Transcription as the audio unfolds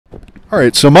All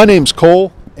right, so my name's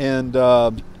Cole, and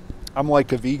I'm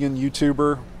like a vegan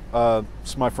YouTuber.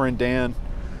 It's my friend Dan.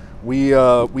 We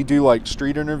do like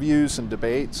street interviews and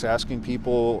debates, asking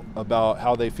people about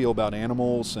how they feel about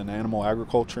animals and animal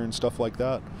agriculture and stuff like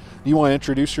that. Do you want to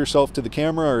introduce yourself to the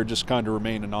camera, or just kind of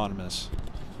remain anonymous?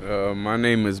 My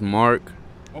name is Mark.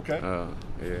 Okay.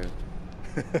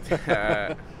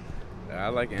 Yeah. I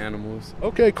like animals.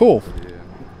 Okay, cool. Yeah.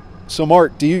 So,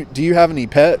 Mark, do you have any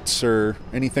pets or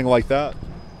anything like that?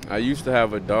 I used to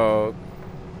have a dog.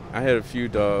 I had a few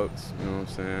dogs, you know what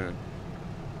I'm saying?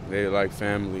 They like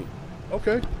family.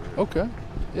 Okay. Okay.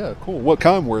 Yeah, cool. What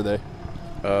kind were they?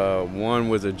 One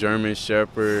was a German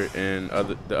Shepherd, and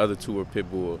the other two were pit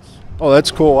bulls. Oh,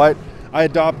 that's cool. I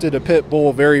adopted a pit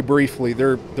bull very briefly.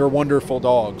 They're wonderful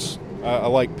dogs. I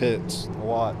like pits a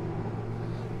lot.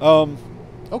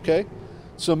 Okay.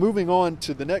 So moving on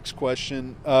to the next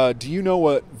question, do you know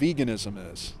what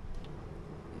veganism is?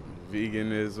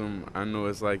 Veganism, I know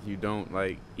it's like you don't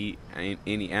like eat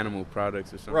any animal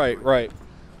products or something. Right, right.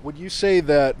 Would you say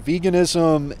that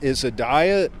veganism is a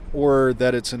diet or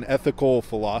that it's an ethical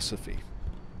philosophy?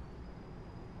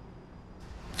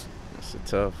 It's a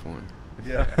tough one.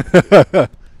 Yeah.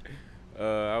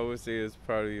 I would say it's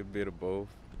probably a bit of both.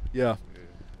 Yeah.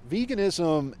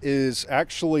 Veganism is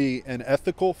actually an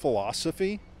ethical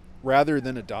philosophy rather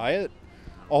than a diet,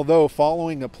 although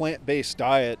following a plant-based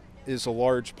diet is a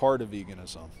large part of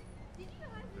veganism.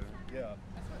 Yeah.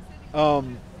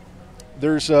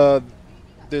 There's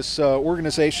this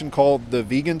organization called the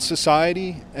Vegan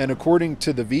Society, and according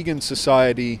to the Vegan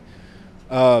Society,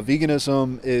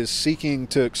 veganism is seeking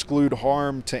to exclude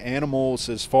harm to animals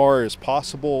as far as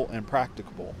possible and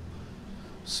practicable.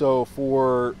 So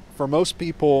for most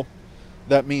people,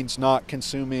 that means not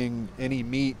consuming any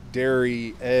meat,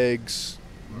 dairy, eggs,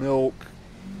 milk,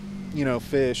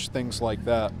 fish, things like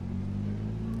that.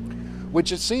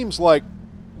 Which it seems like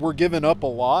we're giving up a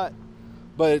lot,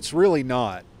 but it's really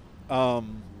not.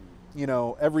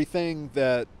 Everything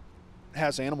that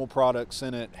has animal products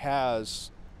in it has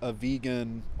a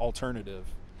vegan alternative.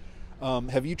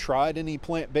 Have you tried any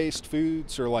plant-based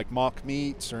foods or like mock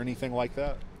meats or anything like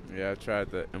that? Yeah, I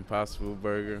tried the Impossible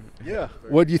Burger. Yeah.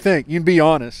 What do you think? You can be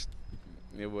honest.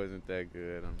 It wasn't that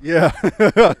good. Yeah.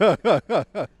 It wasn't that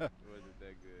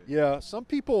good. Yeah. Some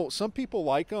people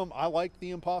like them. I like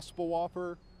the Impossible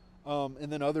Whopper,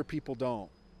 and then other people don't.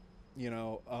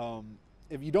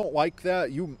 If you don't like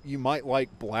that, you might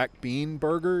like black bean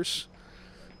burgers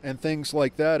and things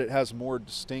like that. It has more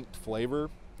distinct flavor.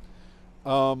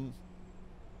 But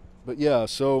yeah,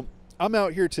 so I'm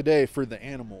out here today for the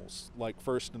animals, like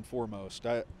first and foremost.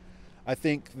 I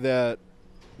think that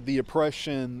the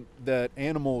oppression that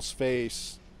animals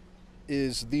face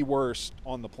is the worst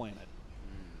on the planet.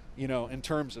 In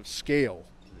terms of scale.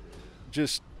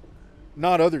 Just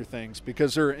not other things,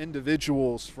 because there are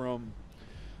individuals from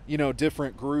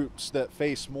different groups that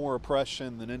face more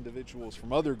oppression than individuals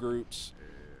from other groups.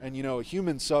 And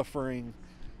human suffering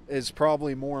is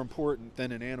probably more important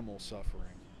than an animal suffering.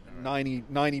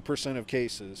 90% of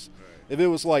cases. If it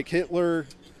was like Hitler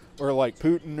or like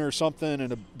Putin or something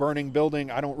in a burning building,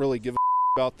 I don't really give a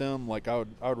about them. Like I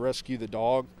would rescue the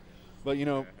dog. But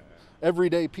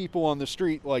everyday people on the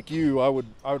street like you, I would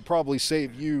probably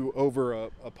save you over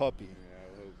a puppy. Yeah,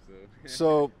 I hope so.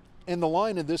 So in the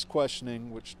line of this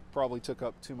questioning, which probably took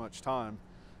up too much time,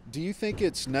 do you think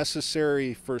it's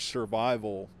necessary for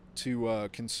survival to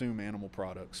consume animal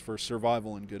products, for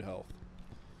survival and good health?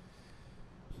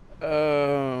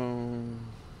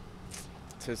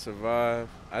 To survive,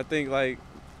 I think like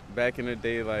back in the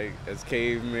day, like as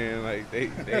cavemen, like they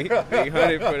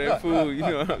hunted for their food. You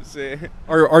know what I'm saying?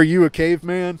 Are you a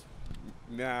caveman?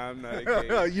 Nah, I'm not a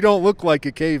caveman. You don't look like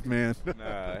a caveman. Nah,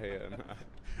 hell nah.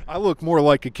 I look more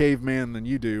like a caveman than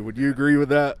you do. Would you agree with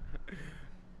that?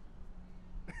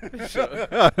 Sure.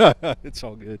 It's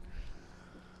all good.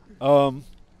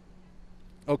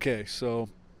 Okay, so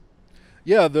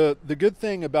yeah, the good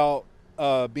thing about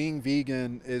being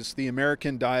vegan is the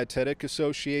American Dietetic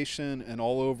Association and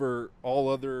all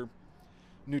other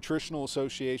nutritional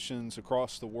associations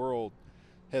across the world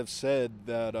have said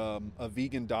that a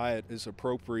vegan diet is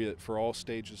appropriate for all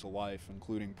stages of life,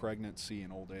 including pregnancy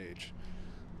and old age.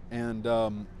 And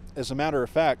as a matter of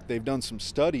fact, they've done some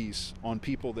studies on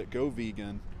people that go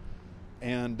vegan,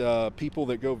 and people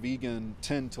that go vegan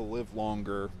tend to live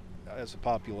longer as a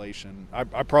population.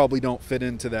 I probably don't fit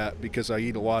into that because I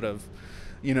eat a lot of,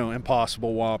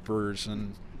 Impossible Whoppers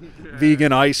and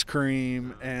vegan ice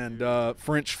cream and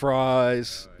French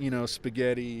fries,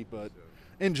 spaghetti. But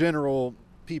in general,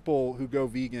 people who go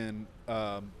vegan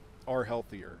are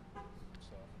healthier.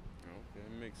 So. Okay,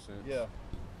 makes sense. Yeah.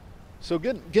 So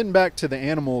getting back to the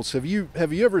animals, have you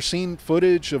ever seen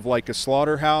footage of like a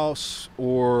slaughterhouse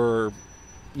or,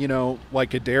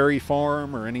 like a dairy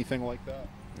farm or anything like that?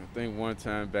 I think one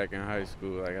time back in high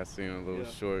school, like I seen a little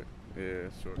short.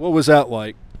 What was that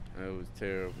like? It was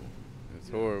terrible. It's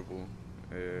horrible.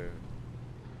 Yeah.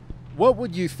 What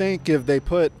would you think if they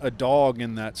put a dog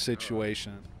in that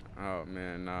situation? Oh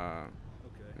man, nah.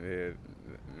 Okay.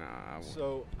 Yeah, nah.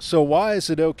 So why is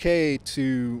it okay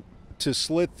to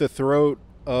slit the throat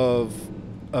of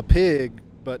a pig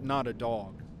but not a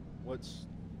dog? What's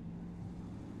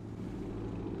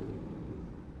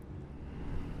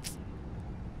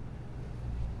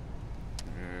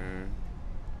Man,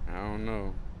 I don't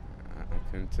know. I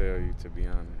couldn't tell you, to be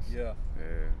honest. Yeah.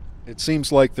 Yeah. It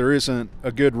seems like there isn't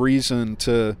a good reason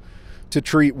to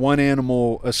treat one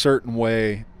animal a certain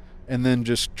way and then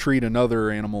just treat another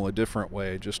animal a different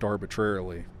way, just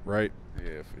arbitrarily, right?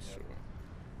 Yeah, for sure.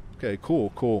 Okay,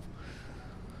 cool.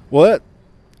 Well,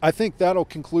 I think that'll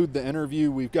conclude the interview.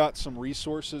 We've got some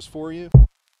resources for you.